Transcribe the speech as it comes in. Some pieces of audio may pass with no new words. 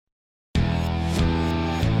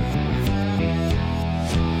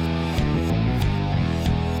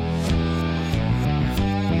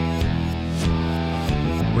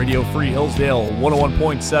Radio Free Hillsdale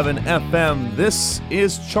 101.7 FM. This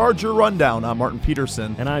is Charger Rundown. I'm Martin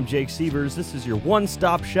Peterson. And I'm Jake Sievers. This is your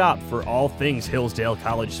one-stop shop for all things Hillsdale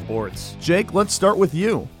College sports. Jake, let's start with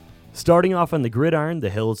you. Starting off on the gridiron, the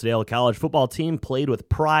Hillsdale College football team played with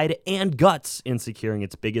pride and guts in securing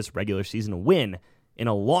its biggest regular season win in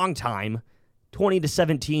a long time,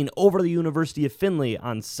 20-17 over the University of Findlay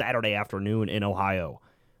on Saturday afternoon in Ohio.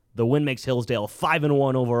 The win makes Hillsdale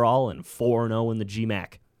 5-1 overall and 4-0 in the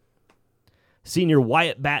GMAC. Senior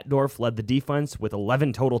Wyatt Batdorf led the defense with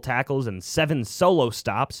 11 total tackles and 7 solo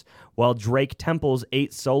stops, while Drake Temple's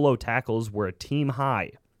 8 solo tackles were a team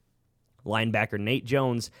high. Linebacker Nate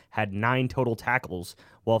Jones had 9 total tackles,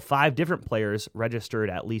 while 5 different players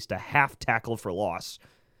registered at least a half tackle for loss.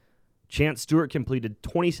 Chance Stewart completed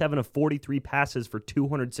 27 of 43 passes for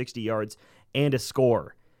 260 yards and a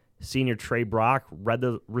score. Senior Trey Brock led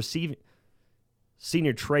the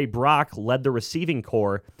receiving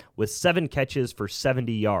core with 7 catches for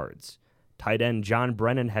 70 yards. Tight end John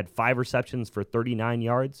Brennan had 5 receptions for 39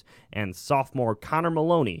 yards, and sophomore Connor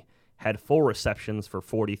Maloney had 4 receptions for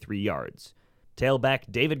 43 yards.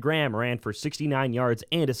 Tailback David Graham ran for 69 yards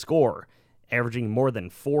and a score, averaging more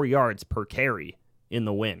than 4 yards per carry in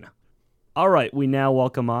the win. All right, we now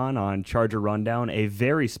welcome on Charger Rundown a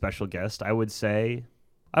very special guest, I would say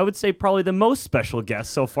probably the most special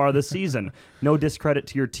guest so far this season. No discredit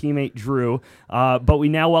to your teammate, Drew. But we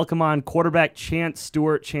now welcome on quarterback Chance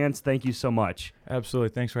Stewart. Chance, thank you so much. Absolutely.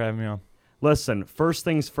 Thanks for having me on. Listen, first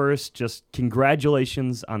things first, just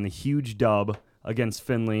congratulations on the huge dub against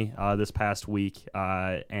Findlay this past week.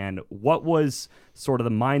 And what was sort of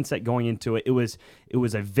the mindset going into it? It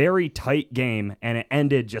was a very tight game, and it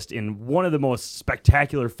ended just in one of the most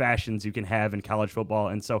spectacular fashions you can have in college football.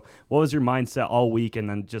 And so what was your mindset all week, and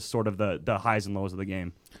then just sort of the highs and lows of the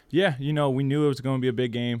game? Yeah, we knew it was going to be a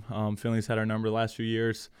big game. Findlay's had our number the last few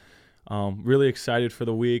years. Really excited for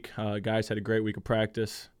the week. Guys had a great week of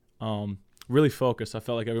practice. Really focused. I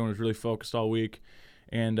felt like everyone was really focused all week.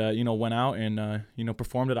 And went out and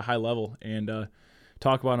performed at a high level, and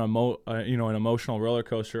talk about an emotional roller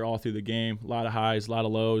coaster all through the game. A lot of highs, a lot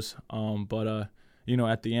of lows. But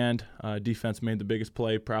at the end, defense made the biggest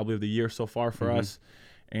play probably of the year so far for us.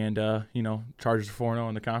 And Chargers are 4-0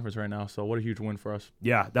 in the conference right now. So what a huge win for us.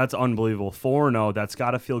 Yeah, that's unbelievable. 4-0. That's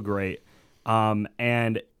got to feel great.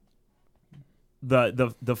 And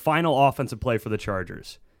the final offensive play for the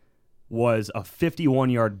Chargers was a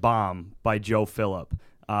 51-yard bomb by Joe Phillip.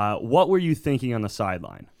 What were you thinking on the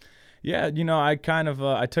sideline? Yeah, I kind of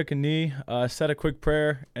I took a knee, said a quick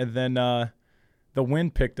prayer, and then the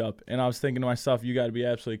wind picked up. And I was thinking to myself, you got to be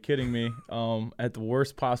absolutely kidding me. At the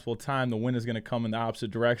worst possible time, the wind is going to come in the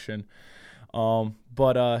opposite direction.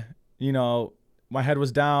 But my head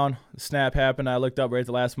was down. The snap happened. I looked up right at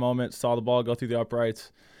the last moment, saw the ball go through the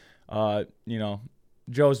uprights.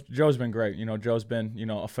 Joe's been great. Joe's been,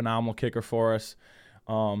 a phenomenal kicker for us.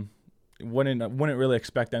 Wouldn't really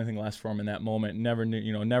expect anything less from him in that moment.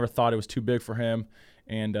 Never thought it was too big for him.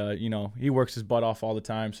 And, he works his butt off all the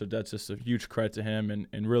time. So that's just a huge credit to him,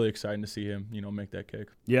 and really exciting to see him, make that kick.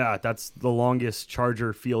 Yeah, that's the longest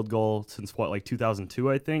Charger field goal since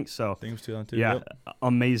 2002, I think. So I think it was 2002. Yeah, yep.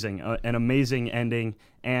 Amazing. An amazing ending.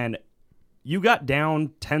 And you got down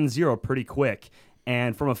 10-0 pretty quick.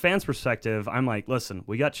 And from a fan's perspective, I'm like, listen,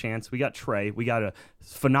 we got Chance, we got Trey, we got a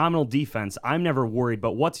phenomenal defense. I'm never worried,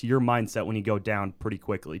 but what's your mindset when you go down pretty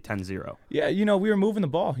quickly, 10-0? Yeah, we were moving the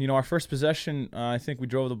ball. Our first possession, I think we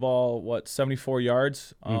drove the ball, 74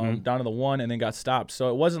 yards down to the 1 and then got stopped.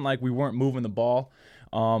 So it wasn't like we weren't moving the ball.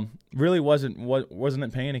 Really wasn't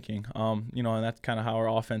it panicking. And that's kind of how our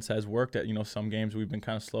offense has worked at, some games we've been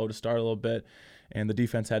kind of slow to start a little bit, and the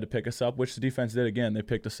defense had to pick us up, which the defense did again. They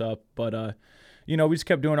picked us up, but we just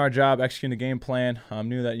kept doing our job, executing the game plan.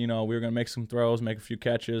 Knew that, we were going to make some throws, make a few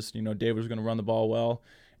catches. David was going to run the ball well.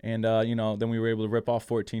 And, then we were able to rip off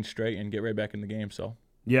 14 straight and get right back in the game. So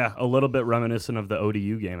yeah, a little bit reminiscent of the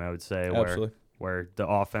ODU game, I would say. Absolutely. Where the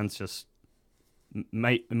offense just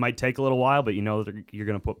might take a little while, but that you're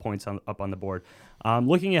going to put points up on the board.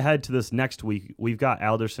 Looking ahead to this next week, we've got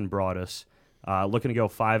Alderson Broaddus looking to go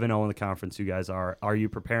 5-0 in the conference. You guys are. Are you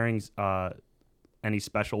preparing any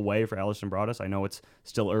special way for Alderson Broaddus? I know it's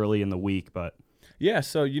still early in the week, but yeah.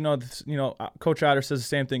 So Coach Otter says the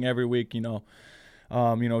same thing every week. It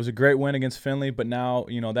was a great win against Findlay, but now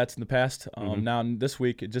that's in the past. Now this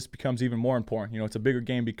week it just becomes even more important. It's a bigger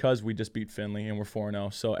game because we just beat Findlay and we're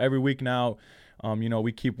 4-0. So every week now,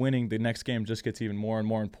 we keep winning. The next game just gets even more and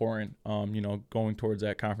more important. Going towards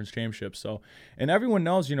that conference championship. So, and everyone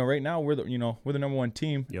knows, right now we're the number one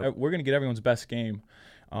team. Yep. We're going to get everyone's best game.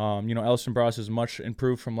 Alderson Broaddus is much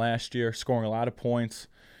improved from last year, scoring a lot of points.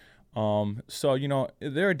 So,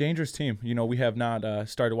 they're a dangerous team. We have not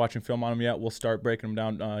started watching film on them yet. We'll start breaking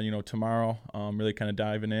them down, tomorrow, really kind of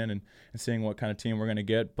diving in and seeing what kind of team we're going to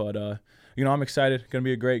get. But, I'm excited. Going to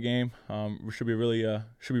be a great game. Should be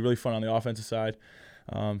really fun on the offensive side.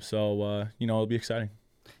 It'll be exciting.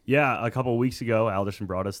 Yeah, a couple of weeks ago, Alderson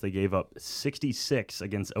Broaddus, they gave up 66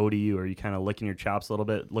 against ODU. Are you kind of licking your chops a little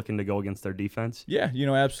bit, looking to go against their defense? Yeah,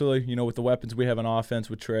 absolutely. With the weapons we have on offense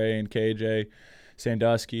with Trey and KJ,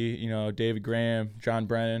 Sandusky, David Graham, John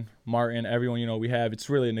Brennan, Martin, everyone, we have, it's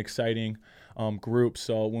really an exciting group.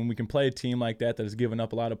 So when we can play a team like that has given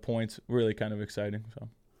up a lot of points, really kind of exciting. So.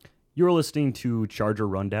 You're listening to Charger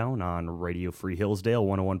Rundown on Radio Free Hillsdale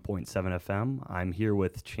 101.7 FM. I'm here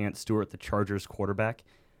with Chance Stewart, the Chargers quarterback.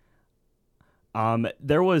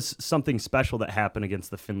 There was something special that happened against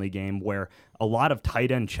the Findlay game where a lot of tight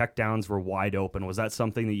end checkdowns were wide open. Was that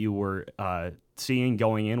something that you were seeing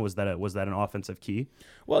going in? Was that an offensive key?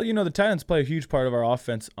 Well, the tight ends play a huge part of our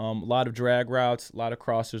offense. A lot of drag routes, a lot of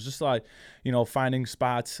crossers, just like, finding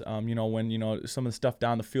spots, when, some of the stuff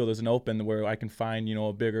down the field isn't open where I can find,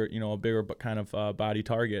 a bigger but kind of body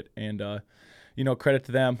target. And, credit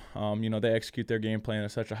to them. They execute their game plan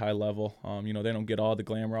at such a high level. They don't get all the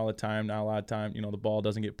glamour all the time. Not a lot of time, the ball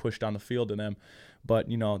doesn't get pushed down the field to them. But,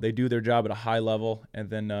 they do their job at a high level. And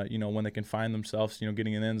then, when they can find themselves,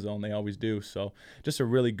 getting in the end zone, they always do. So just a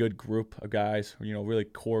really good group of guys, really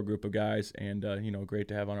core group of guys. And, great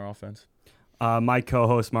to have on our offense. My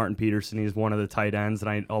co-host, Martin Peterson, he's one of the tight ends,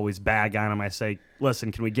 and I always bag on him. I say,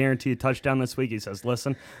 listen, can we guarantee a touchdown this week? He says,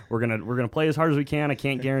 listen, we're gonna play as hard as we can. I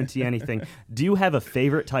can't guarantee anything. Do you have a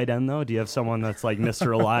favorite tight end, though? Do you have someone that's like Mr.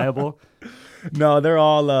 Reliable? No, they're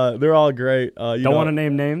all great. Don't want to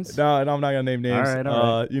name names? No, I'm not going to name names.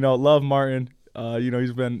 All right. Love Martin.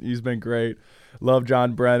 He's been great. Love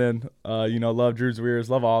John Brennan. Love Drew Zweers.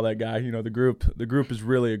 Love all that guy. The group is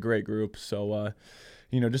really a great group. So,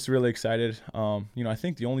 just really excited. I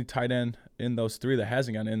think the only tight end in those three that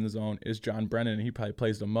hasn't gotten in the zone is John Brennan, and he probably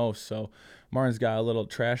plays the most. So Martin's got a little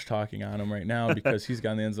trash talking on him right now because he's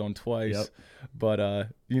gotten in the end zone twice. Yep. But,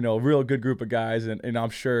 real good group of guys, and I'm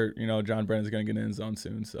sure, John Brennan's going to get in the end zone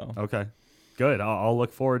soon. So okay, good. I'll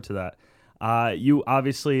look forward to that. You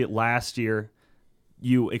obviously last year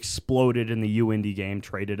you exploded in the UIndy game,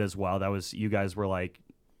 traded as well. That was, you guys were like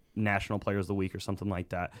National Players of the Week or something like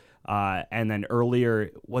that. And then earlier,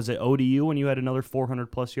 was it ODU when you had another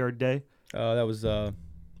 400-plus yard day? That was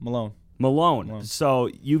Malone. So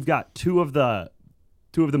you've got two of the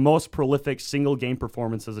most prolific single game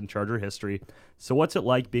performances in Charger history. So what's it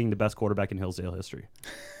like being the best quarterback in Hillsdale history?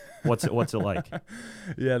 What's it like?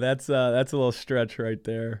 Yeah, that's a little stretch right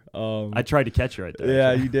there. I tried to catch you right there.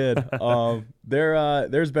 Yeah, you did.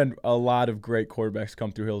 There's been a lot of great quarterbacks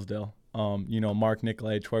come through Hillsdale. Mark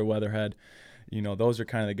Nicolay, Troy Weatherhead. Those are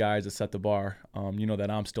kind of the guys that set the bar,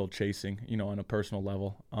 that I'm still chasing, on a personal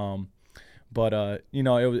level. The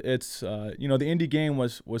Indy game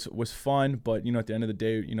was fun, but, at the end of the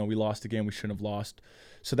day, we lost the game we shouldn't have lost.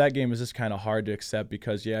 So that game is just kind of hard to accept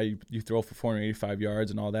because, yeah, you throw for 485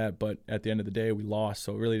 yards and all that, but at the end of the day, we lost,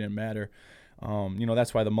 so it really didn't matter.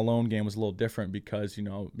 That's why the Malone game was a little different because,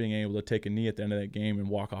 being able to take a knee at the end of that game and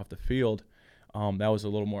walk off the field, that was a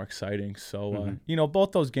little more exciting. So,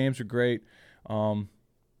 both those games are great.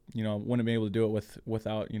 Wouldn't be able to do it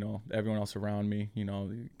without, everyone else around me.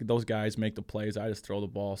 Those guys make the plays. I just throw the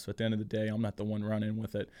ball. So at the end of the day, I'm not the one running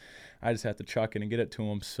with it. I just have to chuck it and get it to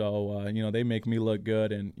them. So, they make me look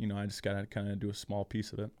good, and, I just got to kind of do a small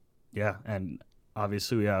piece of it. Yeah, and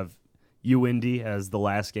obviously we have UIndy as the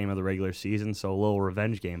last game of the regular season, so a little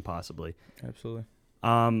revenge game possibly. Absolutely.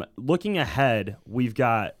 Looking ahead, we've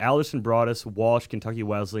got Alderson Broaddus, Walsh, Kentucky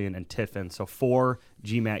Wesleyan, and Tiffin. So 4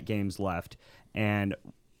 GMAC games left. And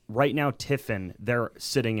right now, Tiffin, they're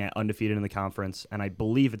sitting at undefeated in the conference, and I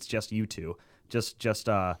believe it's just you two, just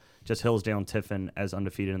Hillsdale and Tiffin as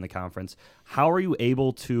undefeated in the conference. How are you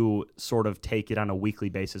able to sort of take it on a weekly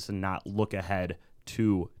basis and not look ahead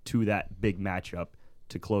to that big matchup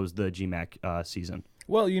to close the GMAC season?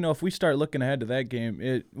 Well, if we start looking ahead to that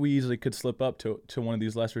game, we easily could slip up to one of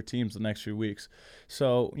these lesser teams the next few weeks.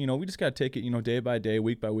 So, we just got to take it, day by day,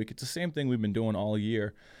 week by week. It's the same thing we've been doing all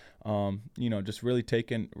year. Just really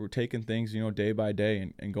taking things, day by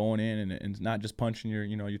day and going in and not just punching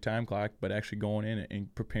your time clock, but actually going in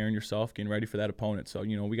and preparing yourself, getting ready for that opponent. So,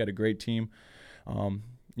 we got a great team.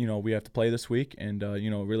 We have to play this week and,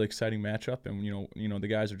 really exciting matchup. And, the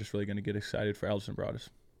guys are just really going to get excited for Alderson Broaddus.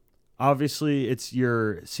 Obviously, it's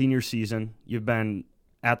your senior season. You've been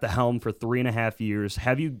at the helm for 3.5 years.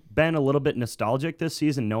 Have you been a little bit nostalgic this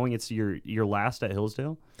season, knowing it's your last at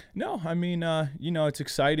Hillsdale? No, I mean, it's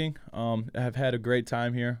exciting. I've had a great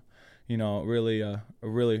time here.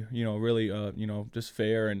 just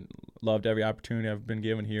fair, and loved every opportunity I've been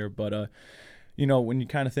given here. But when you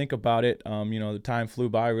kind of think about it, the time flew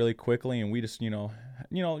by really quickly, and we just,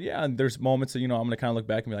 yeah, there's moments that, I'm going to kind of look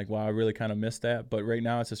back and be like, wow, I really kind of missed that. But right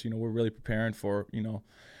now it's just, we're really preparing for,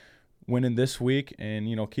 winning this week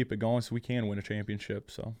and, keep it going so we can win a championship.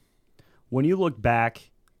 So when you look back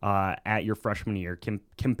at your freshman year,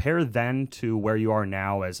 compare then to where you are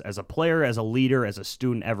now as a player, as a leader, as a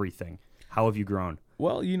student, everything. How have you grown?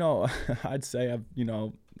 Well, I'd say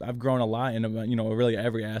I've grown a lot in, really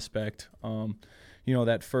every aspect.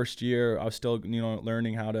 That first year I was still,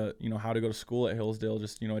 learning how to go to school at Hillsdale,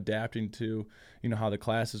 just, adapting to, how the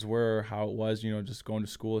classes were, how it was, just going to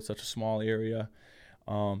school at such a small area.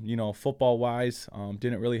 Football wise,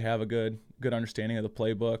 didn't really have a good understanding of the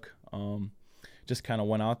playbook. Just kind of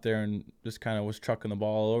went out there and just kind of was trucking the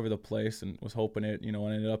ball all over the place and was hoping it,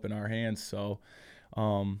 ended up in our hands. So,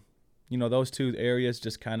 those two areas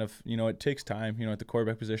just kind of, it takes time, at the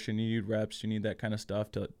quarterback position, you need reps, you need that kind of stuff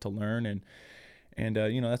to learn. And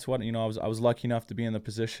that's what, I was lucky enough to be in the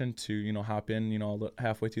position to, hop in,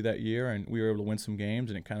 halfway through that year, and we were able to win some games,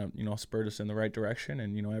 and it kind of, spurred us in the right direction.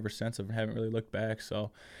 And, ever since I haven't really looked back.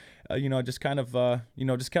 So, just kind of,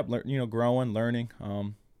 just kept, growing, learning,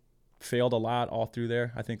 failed a lot all through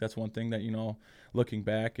there. I think that's one thing that, looking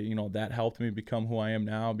back, that helped me become who I am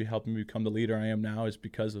now, helped me become the leader I am now, is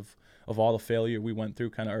because of all the failure we went through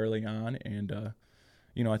kind of early on. And,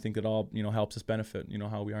 I think it all, helps us benefit,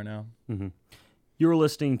 how we are now. Mm-hmm. You're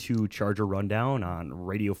listening to Charger Rundown on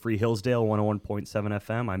Radio Free Hillsdale 101.7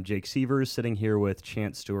 FM. I'm Jake Sievers, sitting here with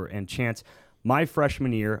Chance Stewart. And Chance, my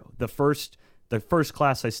freshman year, the first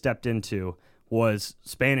class I stepped into was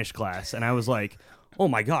Spanish class, and I was like, oh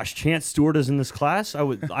my gosh, Chance Stewart is in this class? I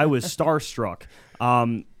was starstruck.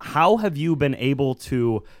 How have you been able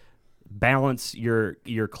to balance your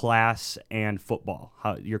class and football?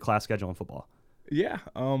 Your class schedule and football? Yeah,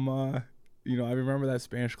 I remember that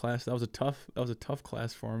Spanish class. That was a tough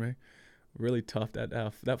class for me. Really tough.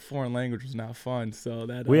 That foreign language was not fun. So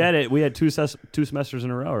that we had two semesters in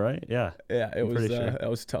a row, right? Yeah. Yeah, it was. Sure. That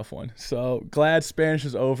was a tough one. So glad Spanish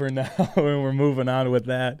is over now and we're moving on with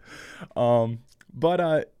that.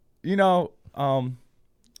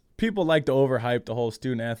 People like to overhype the whole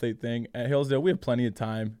student athlete thing. At Hillsdale, we have plenty of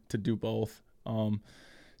time to do both.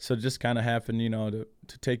 So just kind of happen,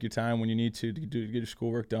 to take your time when you need to get your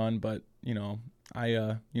schoolwork done. But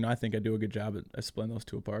I think I do a good job at splitting those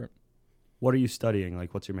two apart. What are you studying?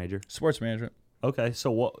 Like, what's your major? Sports management. Okay,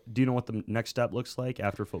 so do you know what the next step looks like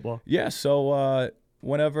after football? Yeah, so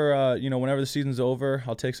whenever the season's over,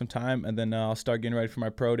 I'll take some time, and then I'll start getting ready for my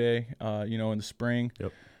pro day, in the spring.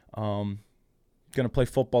 Yep. Gonna play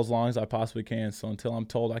football as long as I possibly can. So until I'm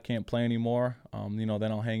told I can't play anymore,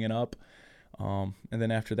 then I'll hang it up. And then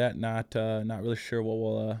after that, not really sure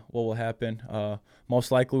what will happen.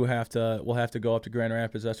 Most likely we'll have to go up to Grand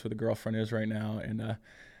Rapids. That's where the girlfriend is right now, and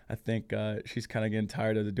I think she's kind of getting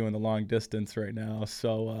tired of doing the long distance right now.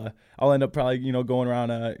 So I'll end up probably going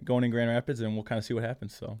in Grand Rapids, and we'll kind of see what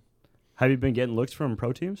happens. So, have you been getting looks from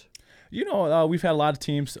pro teams? We've had a lot of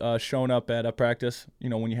teams showing up at a practice.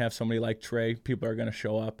 When you have somebody like Trey, people are going to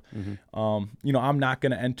show up. Mm-hmm. I'm not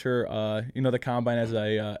going to enter, the combine as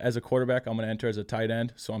a quarterback. I'm going to enter as a tight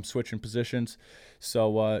end. So I'm switching positions.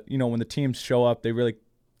 So, when the teams show up, they really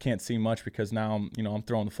can't see much because now I'm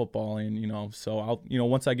throwing the football in. So I'll,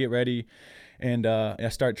 once I get ready and I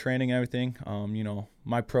start training and everything,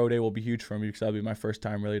 my pro day will be huge for me because that'll be my first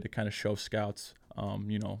time really to kind of show scouts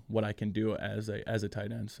what I can do as a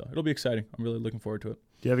tight end. So it'll be exciting. I'm really looking forward to it.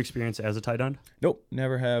 Do you have experience as a tight end? Nope,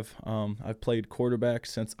 never have. I've played quarterback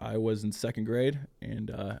since I was in second grade, and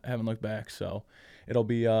I haven't looked back. So it'll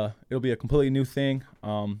be a completely new thing.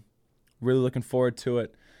 Really looking forward to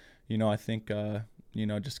it. I think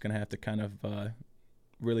just gonna have to kind of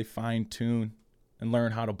really fine tune and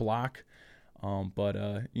learn how to block. But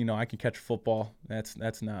I can catch a football. That's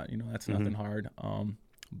not Mm-hmm. nothing hard.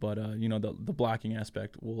 But the blocking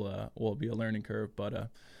aspect will be a learning curve. But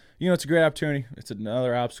it's a great opportunity. It's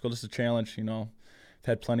another obstacle, just a challenge. I've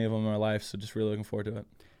had plenty of them in my life, so just really looking forward to it.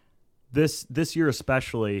 This year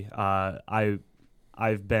especially,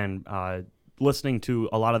 I've been listening to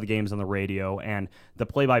a lot of the games on the radio, and the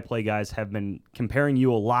play-by-play guys have been comparing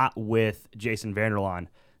you a lot with Jason Vanderlaan,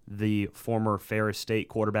 the former Ferris State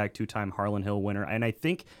quarterback, two-time Harlan Hill winner. And I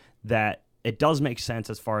think that it does make sense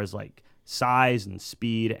as far as like size and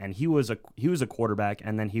speed, and he was a quarterback,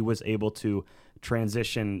 and then he was able to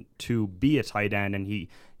transition to be a tight end, and he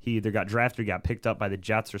either got drafted or got picked up by the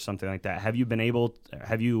Jets or something like that. Have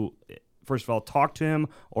you first of all, talked to him,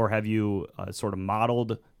 or have you sort of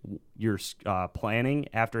modeled your planning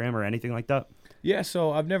after him or anything like that? Yeah,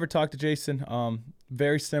 so I've never talked to Jason.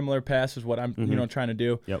 Very similar pass is what I'm trying to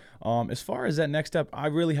do. Yep. As far as that next step, I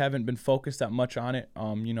really haven't been focused that much on it.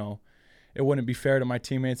 It wouldn't be fair to my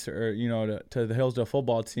teammates or to the Hillsdale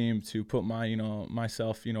football team to put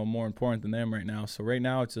myself more important than them right now. So right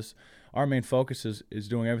now it's just our main focus is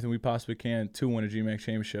doing everything we possibly can to win a GMAC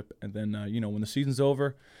championship, and then when the season's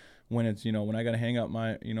over, when it's when I got to hang up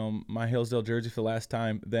my Hillsdale jersey for the last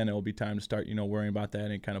time, then it will be time to start worrying about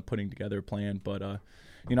that and kind of putting together a plan. But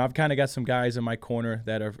I've kind of got some guys in my corner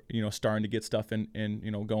that are starting to get stuff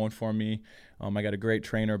in going for me. I got a great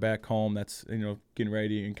trainer back home that's getting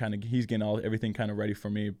ready, and he's getting everything kind of ready for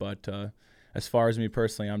me. But as far as me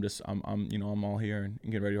personally, I'm all here and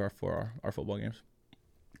getting ready for our football games.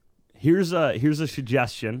 Here's a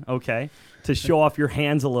suggestion, okay, to show off your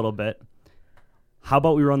hands a little bit. How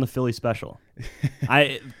about we run the Philly special?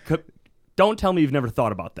 Don't tell me you've never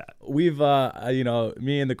thought about that. We've,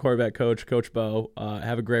 me and the quarterback coach, Coach Bo,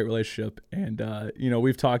 have a great relationship, and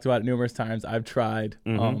we've talked about it numerous times. I've tried,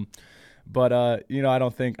 but I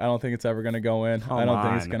don't think it's ever going to go in. I don't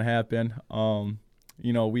think it's going to happen.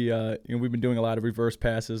 We've been doing a lot of reverse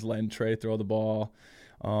passes, letting Trey throw the ball,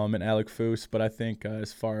 and Alec Foose. But I think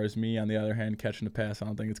as far as me, on the other hand, catching the pass, I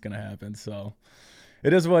don't think it's going to happen. So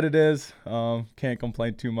it is what it is. Can't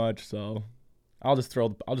complain too much. So I'll just throw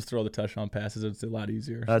the touchdown passes. It's a lot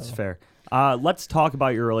easier. That's fair. Let's talk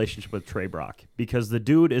about your relationship with Trey Brock, because the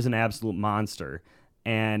dude is an absolute monster,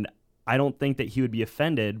 and I don't think that he would be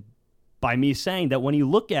offended by me saying that when you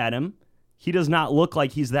look at him, he does not look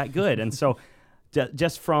like he's that good. And so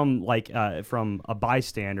just from a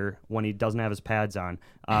bystander when he doesn't have his pads on,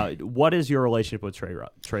 what is your relationship with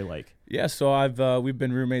Trey like? Yeah, so we've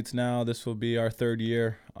been roommates now. This will be our third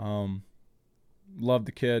year. Love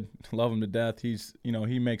the kid, love him to death. He's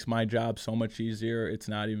he makes my job so much easier. It's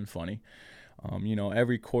not even funny.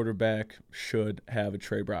 Every quarterback should have a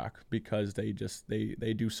Trey Brock, because they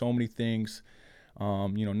do so many things.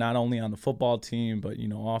 Not only on the football team, but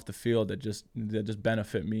off the field that just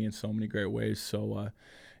benefit me in so many great ways. So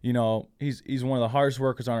he's one of the hardest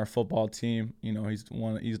workers on our football team. He's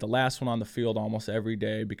the last one on the field almost every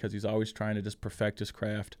day, because he's always trying to just perfect his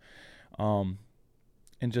craft.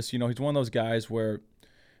 And just he's one of those guys where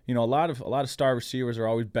a lot of star receivers are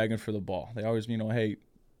always begging for the ball. They always hey,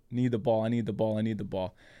 need the ball, I need the ball, I need the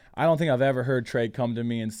ball. I don't think I've ever heard Trey come to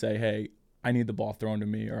me and say, hey, I need the ball thrown to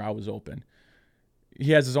me, or I was open.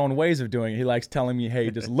 He has his own ways of doing it. He likes telling me,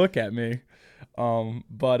 hey, just look at me.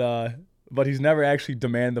 But he's never actually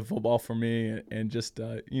demanded the football from me, and just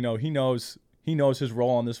he knows his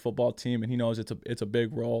role on this football team, and he knows it's a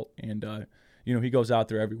big role, and he goes out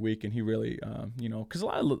there every week, and he really because a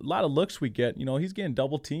lot of looks we get, he's getting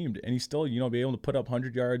double teamed, and he's still be able to put up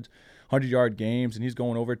 100-yard games, and he's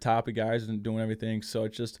going over top of guys and doing everything. So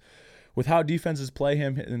it's just, with how defenses play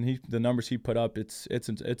him and the numbers he put up, it's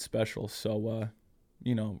special. So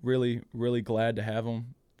really, really glad to have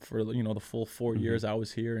him for the full 4 years I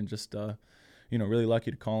was here, and just really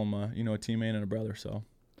lucky to call him a teammate and a brother. So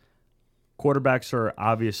quarterbacks are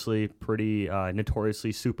obviously pretty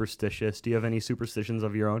notoriously superstitious. Do you have any superstitions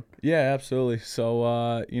of your own? Yeah, absolutely.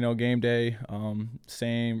 So game day,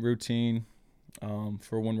 same routine.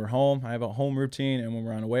 For when we're home, I have a home routine, and when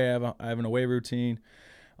we're on away, I have an away routine.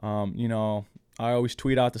 I always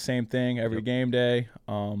tweet out the same thing every game day.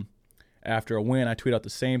 After a win, I tweet out the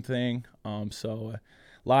same thing. So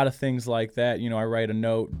a lot of things like that. I write a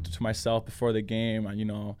note to myself before the game.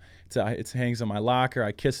 It hangs in my locker.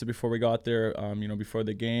 I kiss it before we go out there. Before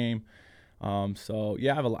the game. So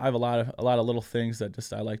yeah, I have a lot of little things that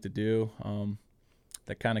just I like to do.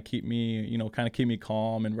 That kind of keep me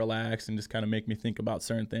calm and relaxed, and just kind of make me think about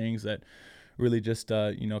certain things that really just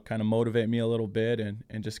kind of motivate me a little bit,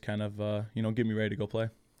 and just kind of get me ready to go play.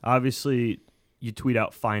 Obviously, you tweet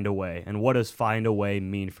out "find a way," and what does "find a way"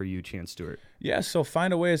 mean for you, Chance Stewart? Yeah, so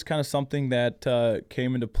 "find a way" is kind of something that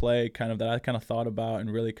came into play, kind of that I kind of thought about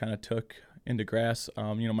and really kind of took into grasp.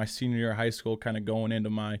 My senior year of high school, kind of going into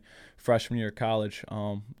my freshman year of college.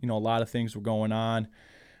 A lot of things were going on.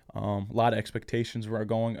 A lot of expectations were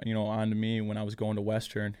going, on to me when I was going to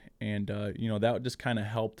Western, and that just kind of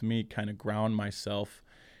helped me kind of ground myself,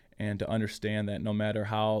 and to understand that no matter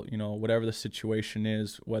how, whatever the situation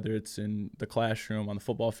is, whether it's in the classroom, on the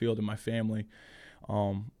football field, in my family,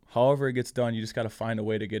 however it gets done, you just got to find a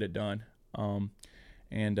way to get it done.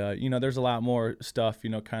 There's a lot more stuff,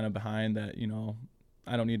 kind of behind that,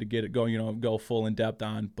 I don't need to go full in depth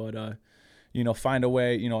on, but find a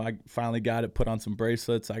way. I finally got it put on some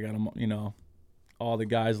bracelets. I got them, all the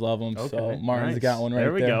guys love them. Okay, So Martin's nice. got one right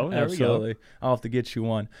there. There we go. Absolutely. I'll have to get you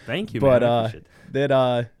one. Thank you, But man. I appreciate it.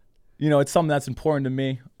 that it's something that's important to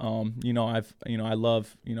me. I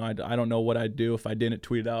love, I don't know what I'd do if I didn't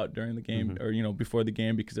tweet it out during the game or before the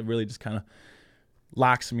game, because it really just kind of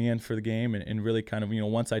locks me in for the game and really kind of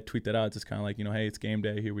once I tweet that out, it's just kind of like hey, it's game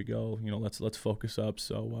day, here we go, let's focus up.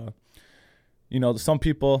 So some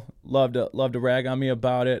people love to rag on me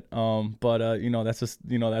about it, but that's just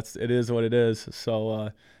it is what it is.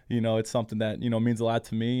 So it's something that means a lot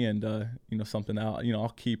to me, and something that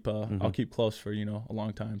I'll keep close for a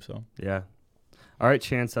long time. So Yeah. All right,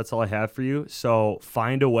 Chance, that's all I have for you. So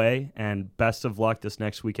find a way, and best of luck this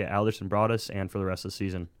next week at Alderson Broadus and for the rest of the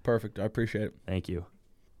season. perfect. I appreciate it. Thank you.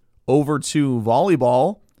 Over to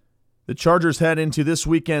volleyball. The Chargers head into this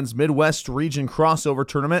weekend's Midwest Region crossover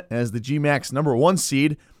tournament as the GMAC's #1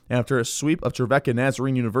 seed after a sweep of Trevecca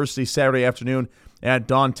Nazarene University Saturday afternoon at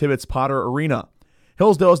Don Tibbetts Potter Arena.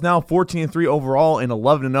 Hillsdale is now 14-3 overall and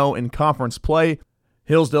 11-0 in conference play.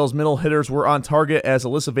 Hillsdale's middle hitters were on target as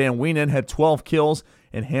Alyssa Van Wienen had 12 kills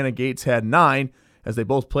and Hannah Gates had 9, as they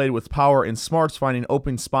both played with power and smarts, finding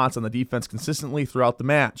open spots on the defense consistently throughout the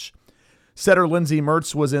match. Setter Lindsay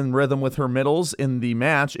Mertz was in rhythm with her middles in the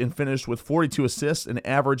match and finished with 42 assists, an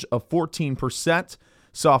average of 14%.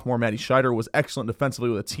 Sophomore Maddie Scheider was excellent defensively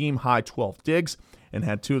with a team-high 12 digs and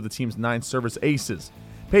had 2 of the team's 9 service aces.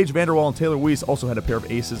 Paige Vanderwall and Taylor Weiss also had a pair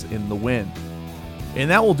of aces in the win. And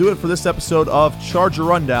that will do it for this episode of Charger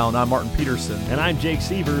Rundown. I'm Martin Peterson. And I'm Jake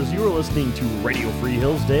Sievers. You are listening to Radio Free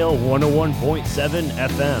Hillsdale 101.7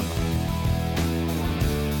 FM.